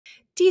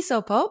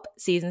TESOL Pop,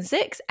 Season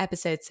 6,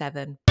 Episode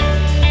 7.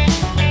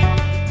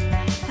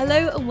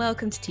 Hello and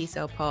welcome to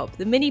TESOL Pop,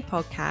 the mini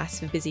podcast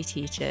for busy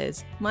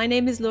teachers. My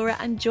name is Laura,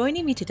 and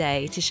joining me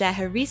today to share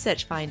her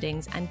research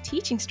findings and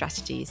teaching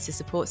strategies to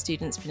support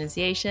students'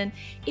 pronunciation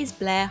is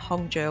Blair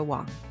Hongzhi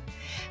Wang.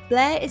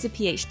 Blair is a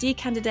PhD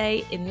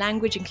candidate in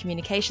Language and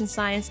Communication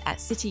Science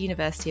at City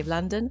University of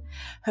London.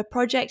 Her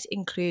project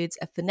includes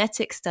a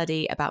phonetic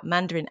study about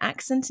Mandarin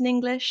accent in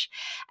English,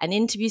 an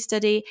interview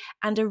study,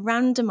 and a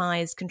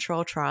randomised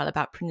control trial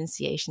about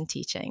pronunciation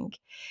teaching.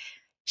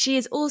 She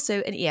is also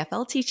an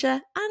EFL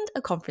teacher and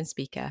a conference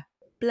speaker.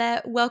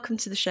 Blair, welcome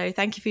to the show.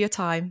 Thank you for your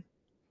time.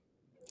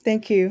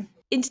 Thank you.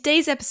 In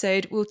today's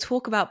episode, we'll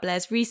talk about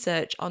Blair's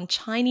research on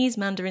Chinese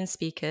Mandarin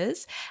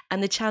speakers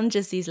and the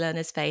challenges these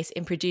learners face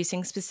in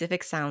producing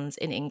specific sounds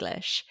in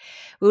English.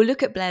 We'll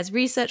look at Blair's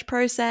research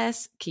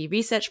process, key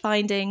research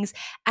findings,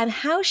 and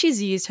how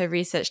she's used her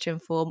research to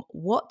inform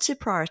what to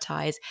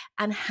prioritise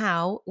and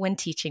how when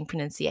teaching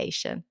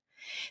pronunciation.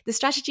 The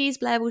strategies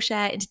Blair will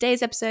share in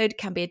today's episode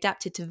can be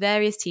adapted to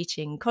various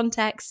teaching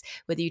contexts,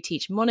 whether you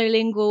teach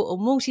monolingual or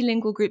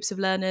multilingual groups of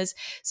learners.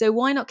 So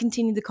why not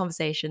continue the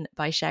conversation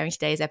by sharing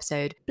today's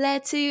episode?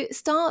 Blair, to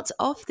start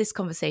off this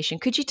conversation,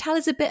 could you tell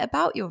us a bit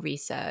about your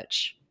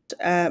research?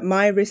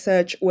 My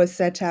research was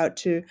set out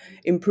to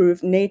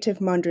improve native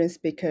Mandarin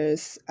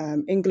speakers'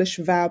 English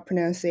vowel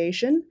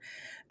pronunciation.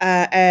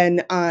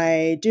 And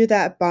I do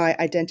that by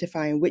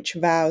identifying which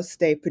vowels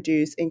they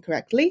produce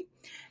incorrectly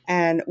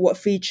and what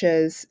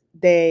features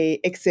they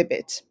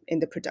exhibit in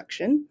the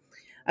production.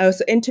 I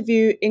also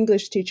interview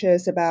English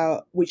teachers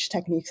about which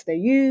techniques they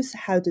use,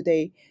 how do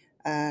they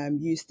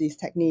use these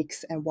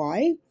techniques and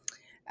why,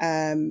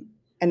 and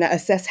I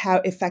assess how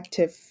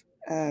effective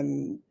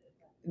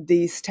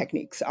these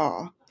techniques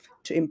are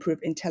to improve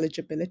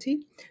intelligibility.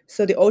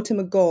 So the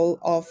ultimate goal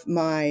of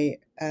my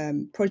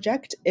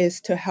project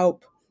is to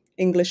help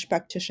English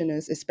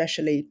practitioners,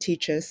 especially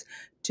teachers,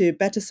 to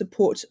better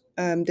support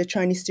the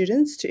Chinese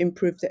students to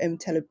improve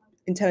the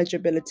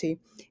intelligibility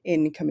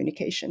in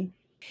communication.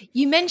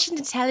 You mentioned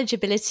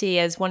intelligibility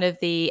as one of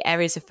the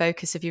areas of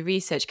focus of your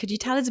research. Could you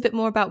tell us a bit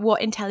more about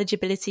what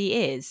intelligibility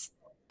is?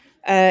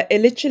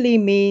 It literally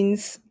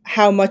means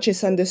how much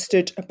is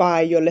understood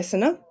by your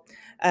listener.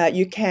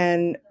 You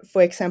can,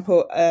 for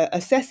example,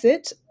 assess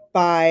it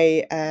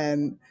by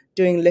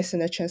doing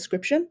listener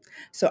transcription.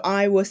 So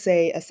I will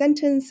say a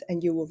sentence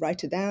and you will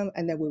write it down,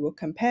 and then we will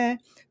compare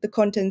the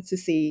contents to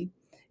see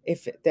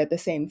if they're the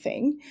same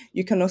thing.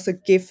 You can also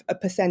give a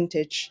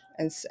percentage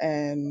and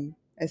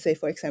say,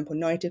 for example,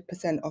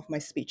 90% of my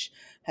speech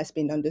has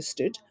been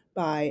understood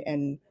by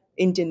an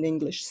Indian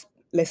English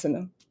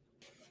listener.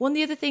 One of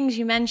the other things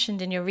you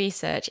mentioned in your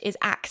research is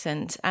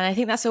accent, and I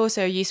think that's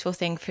also a useful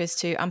thing for us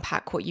to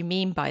unpack what you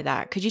mean by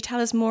that. Could you tell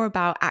us more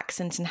about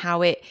accent and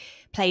how it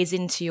plays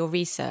into your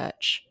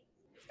research?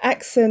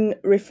 Accent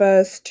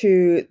refers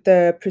to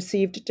the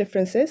perceived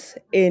differences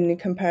in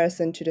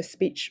comparison to the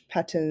speech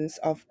patterns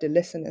of the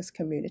listeners'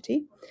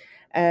 community.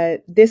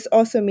 This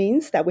also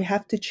means that we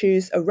have to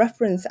choose a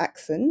reference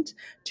accent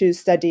to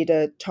study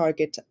the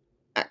target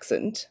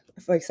accent.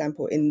 For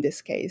example, in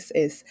this case,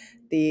 is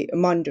the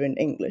Mandarin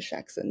English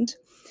accent.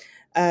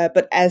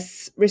 But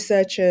as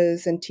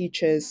researchers and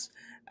teachers,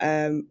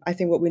 I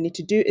think what we need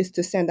to do is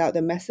to send out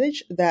the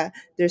message that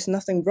there's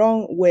nothing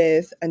wrong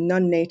with a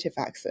non-native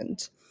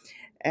accent.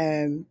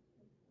 And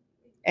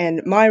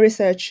my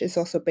research is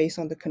also based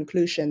on the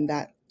conclusion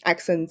that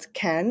accents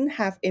can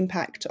have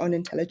impact on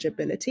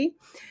intelligibility,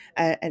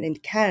 and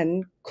it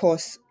can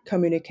cause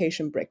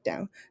communication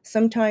breakdown.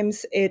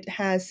 Sometimes it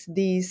has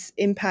these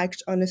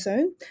impact on its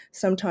own.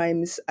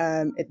 Sometimes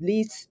it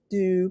leads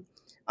to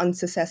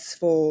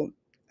unsuccessful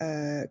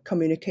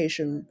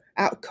communication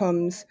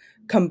outcomes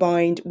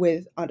combined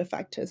with other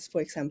factors,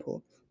 for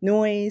example,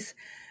 noise,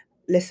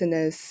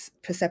 listeners'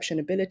 perception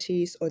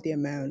abilities, or the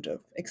amount of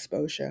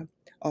exposure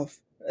of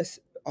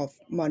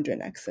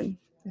Mandarin accent,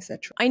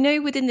 etc. I know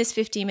within this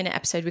 15-minute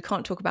episode we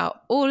can't talk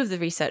about all of the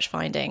research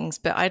findings,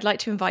 but I'd like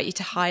to invite you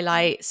to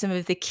highlight some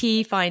of the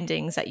key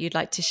findings that you'd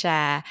like to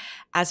share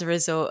as a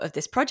result of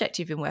this project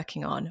you've been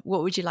working on.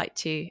 What would you like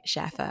to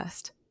share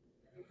first?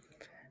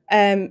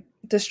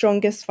 The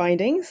strongest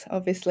findings,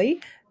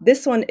 obviously.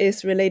 This one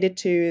is related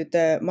to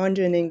the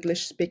Mandarin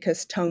English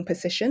speakers' tongue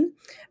position,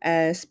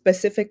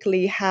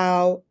 specifically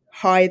how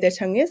high their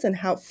tongue is and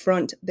how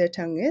front their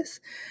tongue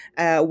is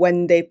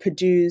when they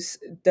produce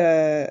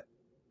the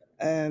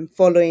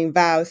following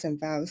vowels and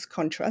vowels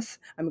contrasts.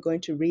 I'm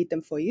going to read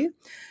them for you.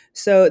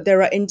 So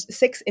there are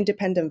 6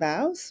 independent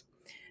vowels.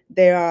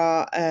 There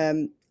are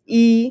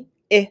E,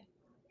 I,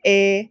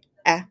 E,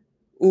 A,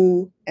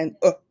 U, and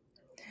U.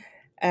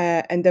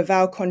 And the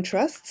vowel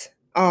contrasts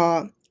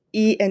are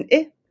E and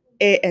I,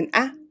 E and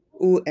A,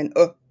 U and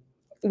U.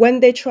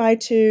 When they try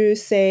to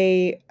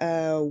say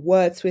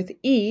words with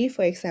E,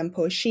 for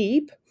example,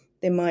 sheep,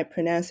 they might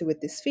pronounce it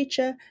with this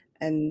feature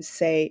and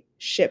say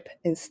ship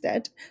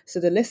instead. So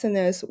the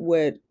listeners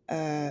would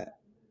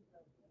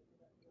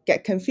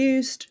get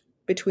confused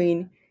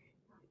between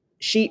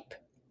sheep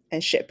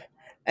and ship.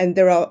 And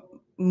there are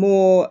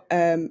more,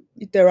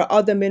 there are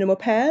other minimal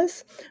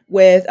pairs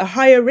with a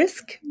higher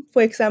risk.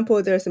 For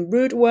example, there are some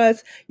rude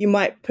words you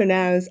might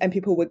pronounce and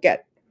people would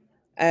get,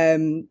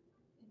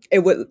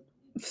 it would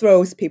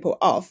throws people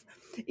off,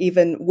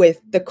 even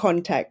with the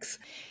context.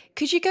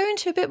 Could you go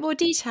into a bit more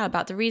detail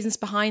about the reasons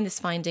behind this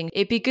finding?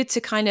 It'd be good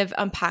to kind of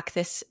unpack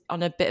this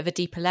on a bit of a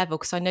deeper level,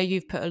 because I know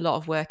you've put a lot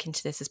of work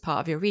into this as part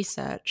of your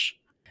research.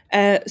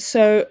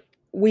 So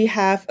we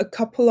have a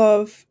couple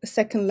of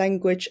second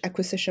language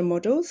acquisition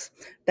models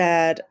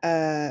that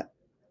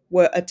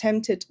were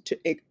attempted to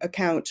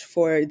account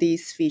for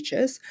these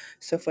features.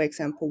 So, for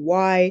example,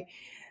 why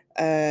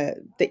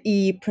the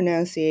E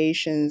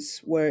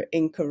pronunciations were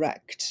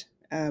incorrect,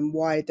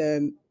 why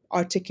the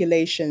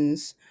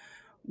articulations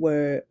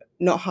were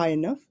not high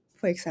enough,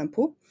 for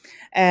example.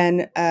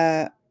 And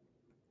the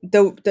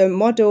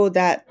model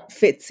that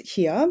fits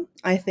here,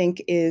 I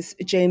think, is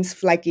James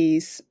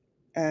Flege's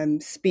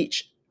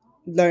speech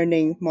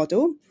learning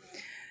model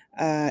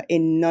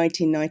in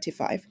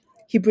 1995.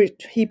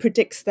 He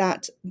predicts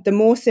that the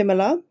more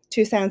similar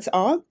two sounds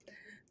are,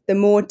 the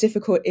more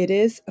difficult it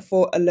is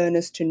for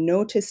learners to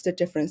notice the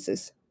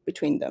differences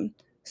between them.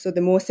 So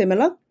the more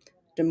similar,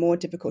 the more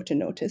difficult to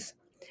notice.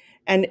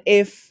 And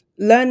if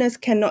learners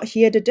cannot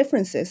hear the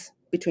differences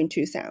between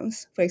two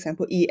sounds, for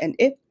example, E and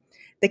I,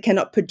 they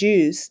cannot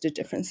produce the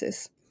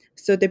differences.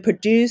 So they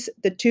produce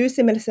the two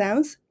similar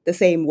sounds the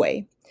same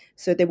way.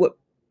 So they would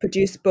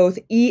produce both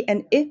E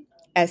and I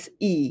as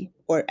E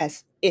or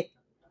as I.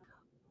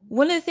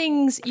 One of the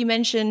things you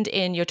mentioned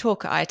in your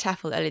talk at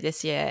IATEFL earlier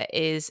this year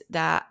is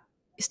that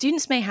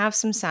students may have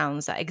some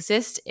sounds that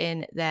exist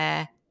in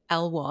their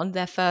L1,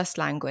 their first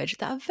language,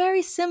 that are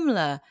very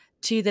similar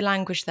to the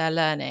language they're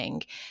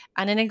learning.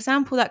 And an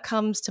example that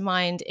comes to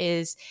mind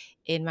is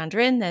in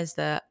Mandarin, there's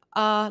the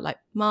R, like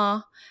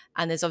ma,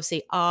 and there's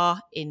obviously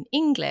R in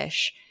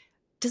English.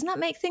 Doesn't that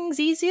make things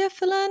easier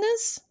for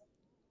learners?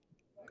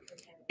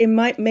 It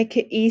might make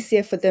it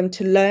easier for them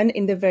to learn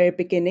in the very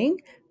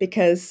beginning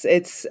because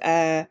it's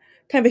kind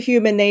of a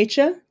human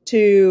nature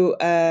to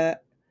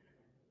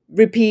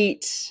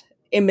repeat,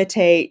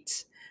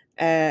 imitate,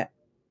 and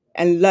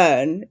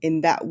learn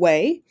in that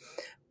way.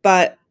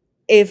 But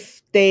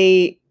if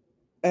they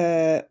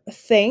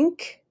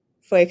think,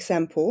 for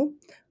example,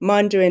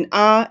 Mandarin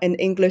R and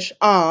English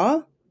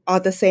R are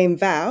the same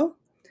vowel,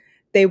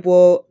 they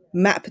will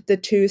map the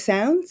two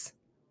sounds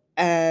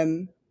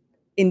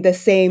in the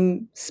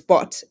same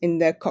spot in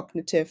their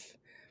cognitive,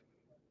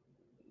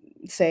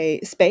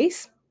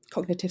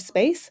 cognitive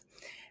space.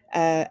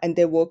 And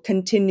they will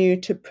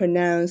continue to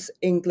pronounce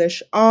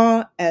English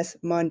R as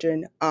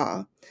Mandarin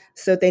R.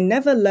 So they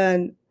never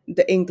learn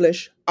the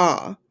English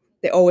R.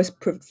 They always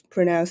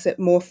pronounce it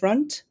more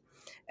front,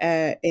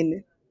 as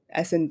in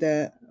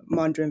the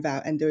Mandarin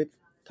vowel, and they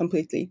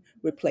completely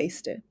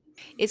replaced it.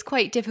 It's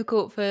quite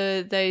difficult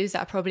for those that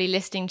are probably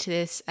listening to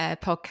this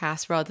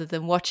podcast rather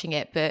than watching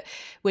it. But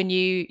when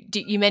you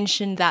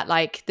mentioned that,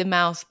 like the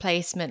mouth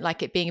placement,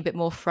 like it being a bit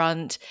more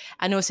front,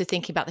 and also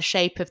thinking about the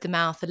shape of the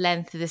mouth, the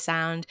length of the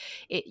sound,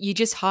 you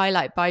just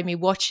highlight by me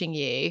watching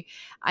you,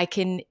 I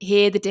can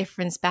hear the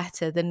difference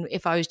better than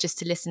if I was just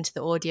to listen to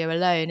the audio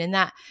alone. And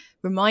that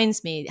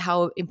reminds me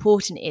how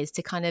important it is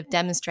to kind of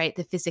demonstrate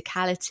the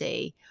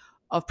physicality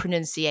of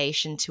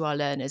pronunciation to our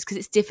learners, because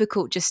it's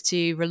difficult just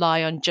to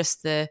rely on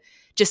just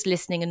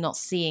listening and not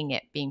seeing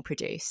it being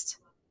produced.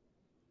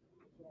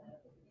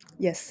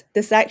 Yes,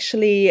 there's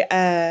actually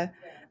a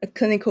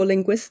clinical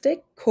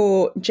linguistic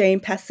called Jane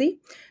Passy.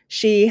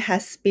 She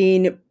has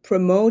been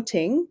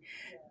promoting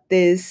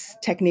this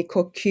technique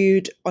called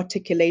cued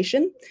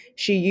articulation.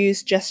 She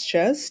used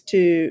gestures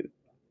to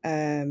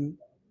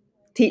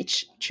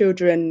teach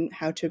children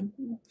how to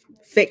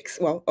fix,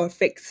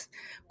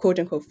 quote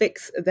unquote,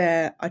 fix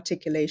their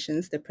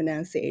articulations, their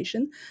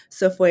pronunciation.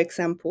 So, for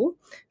example,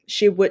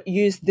 she would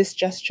use this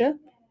gesture,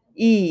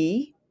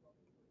 E,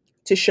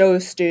 to show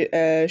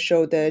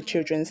the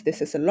children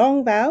this is a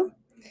long vowel,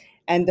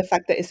 and the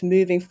fact that it's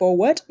moving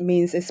forward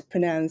means it's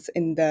pronounced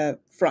in the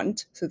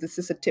front. So this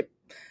is a tip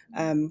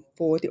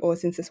for the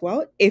audience as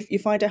well. If you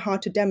find it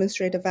hard to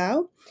demonstrate a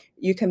vowel,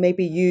 you can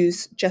maybe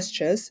use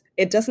gestures.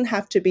 It doesn't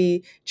have to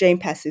be Jane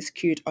Passy's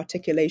cued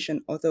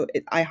articulation, although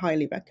I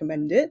highly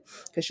recommend it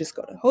because she's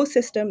got a whole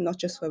system, not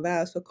just for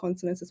vowels, for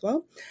consonants as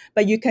well.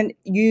 But you can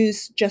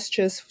use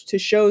gestures to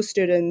show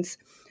students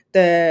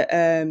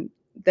the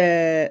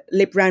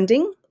lip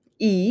rounding,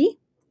 E.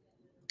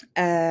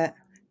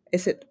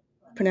 Is it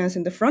pronounced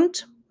in the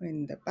front, or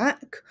in the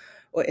back,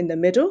 or in the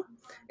middle?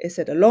 Is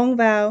it a long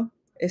vowel?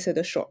 Is it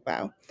a short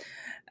vowel?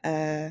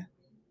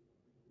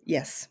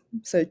 Yes,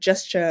 so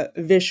gesture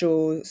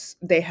visuals,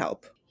 they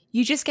help.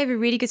 You just gave a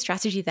really good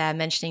strategy there,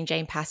 mentioning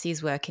Jane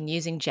Passy's work in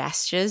using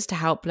gestures to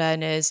help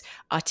learners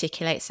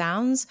articulate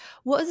sounds.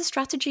 What other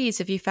strategies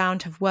have you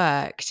found have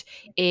worked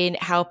in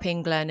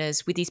helping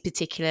learners with these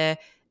particular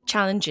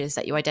challenges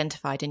that you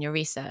identified in your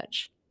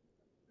research?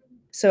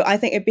 So I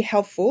think it'd be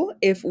helpful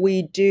if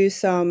we do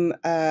some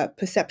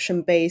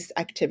perception-based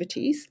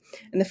activities.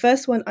 And the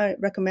first one I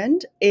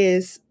recommend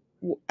is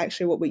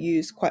actually what we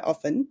use quite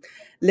often,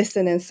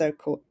 listen and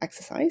circle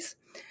exercise.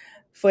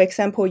 For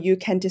example, you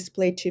can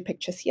display 2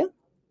 pictures here.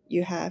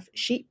 You have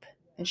sheep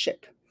and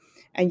ship,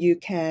 and you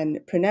can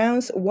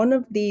pronounce one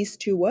of these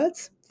 2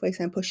 words, for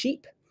example,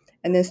 sheep,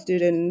 and then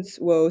students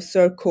will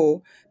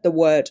circle the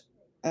word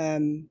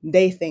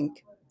they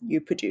think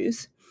you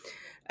produce.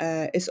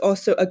 It's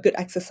also a good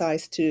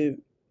exercise to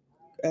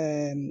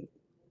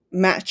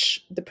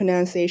match the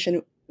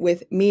pronunciation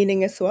with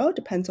meaning as well,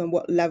 depends on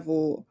what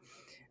level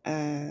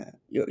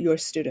your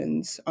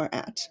students are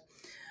at.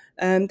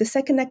 The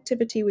second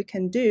activity we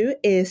can do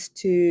is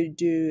to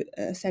do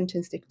a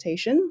sentence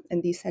dictation,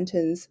 and these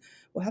sentences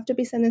will have to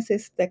be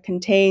sentences that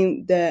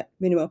contain the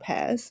minimal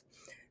pairs.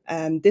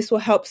 This will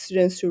help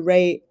students to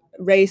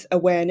raise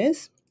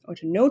awareness or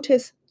to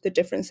notice the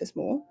differences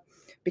more,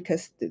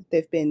 because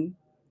they've been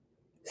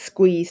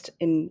squeezed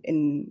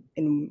in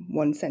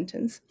one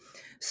sentence.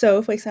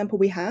 So, for example,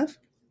 we have,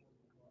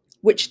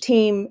 which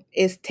team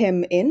is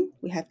Tim in?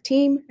 We have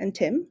team and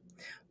Tim.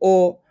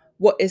 Or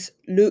what is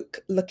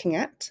Luke looking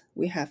at?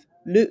 We have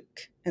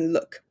Luke and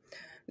look.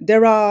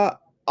 There are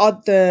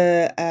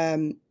other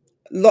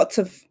lots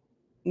of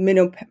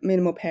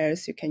minimal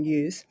pairs you can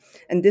use,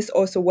 and this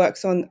also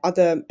works on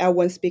other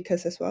L1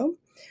 speakers as well.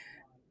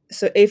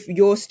 So if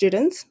your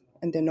students,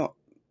 and they're not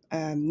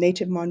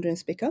native Mandarin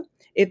speaker,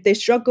 if they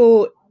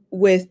struggle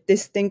with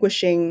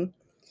distinguishing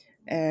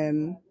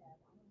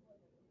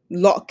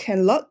lock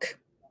and luck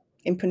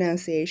in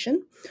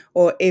pronunciation,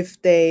 or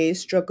if they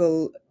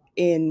struggle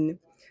in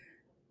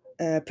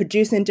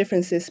producing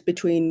differences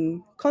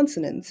between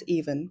consonants,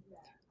 even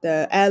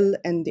the L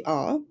and the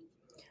R,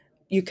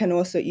 you can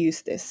also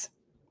use this.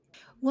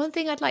 One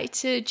thing I'd like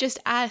to just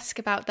ask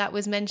about that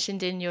was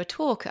mentioned in your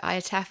talk at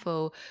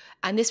IATEFL,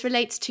 and this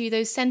relates to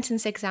those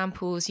sentence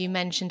examples you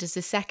mentioned as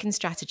the second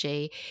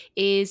strategy,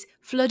 is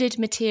flooded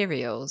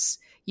materials.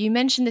 You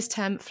mentioned this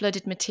term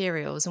flooded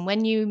materials, and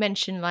when you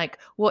mention like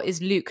what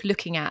is Luke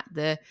looking at,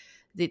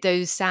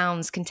 those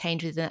sounds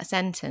contained within that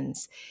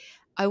sentence,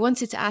 I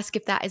wanted to ask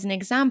if that is an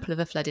example of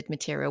a flooded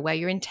material where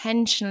you're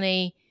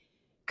intentionally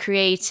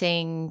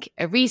creating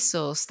a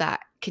resource that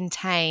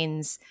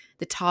contains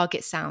the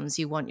target sounds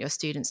you want your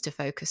students to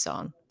focus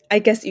on. I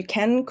guess you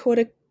can call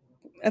it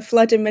a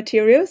flooded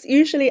materials.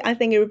 Usually I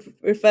think it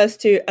refers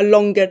to a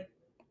longer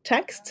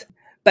text.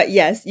 But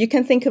yes, you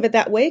can think of it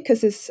that way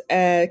because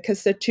they're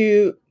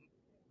 2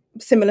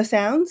 similar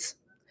sounds.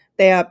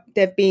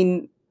 They've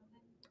been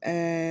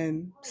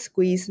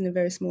squeezed in a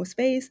very small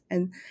space,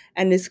 and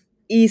it's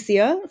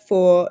easier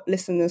for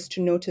listeners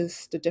to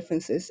notice the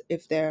differences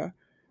if they're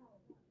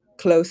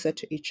closer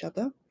to each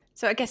other.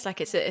 So I guess like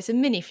it's a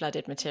mini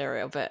flooded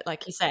material, but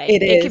like you say,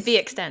 it could be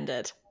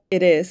extended.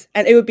 It is.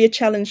 And it would be a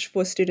challenge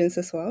for students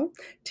as well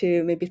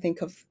to maybe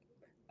think of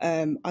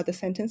other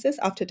sentences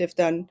after they've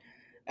done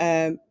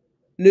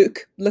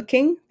Luke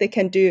looking. They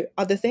can do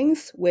other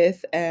things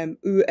with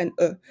U and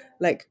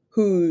like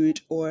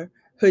hood or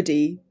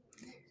hoodie.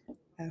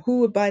 Who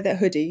would buy that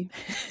hoodie?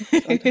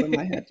 On top of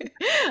my head.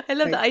 I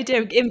love the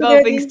idea of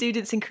involving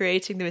students in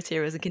creating the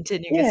materials and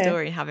continuing a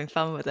story and having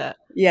fun with it.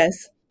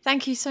 Yes.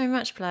 Thank you so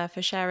much, Blair,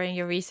 for sharing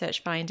your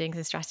research findings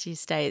and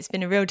strategies today. It's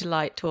been a real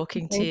delight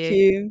talking to you. Thank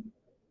you.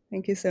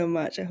 Thank you so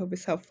much. I hope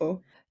it's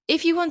helpful.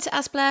 If you want to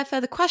ask Blair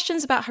further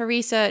questions about her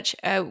research,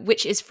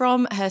 which is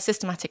from her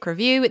systematic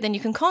review, then you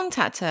can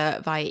contact her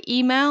via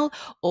email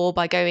or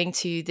by going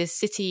to the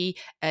City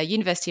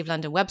University of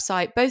London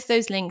website. Both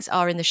those links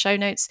are in the show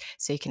notes,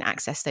 so you can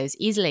access those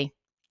easily.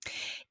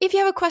 If you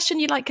have a question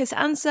you'd like us to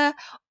answer,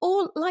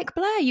 or like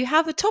Blair, you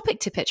have a topic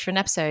to pitch for an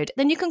episode,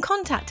 then you can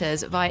contact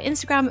us via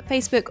Instagram,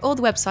 Facebook, or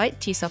the website,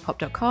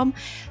 tsopop.com.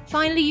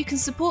 Finally, you can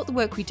support the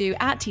work we do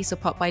at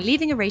tsopop by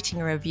leaving a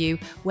rating or review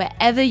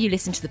wherever you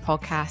listen to the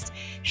podcast,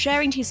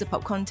 sharing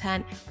tsopop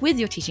content with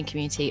your teaching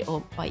community,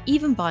 or by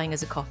even buying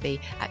us a coffee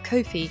at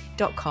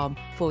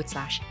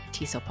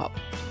ko-fi.com/tsopop.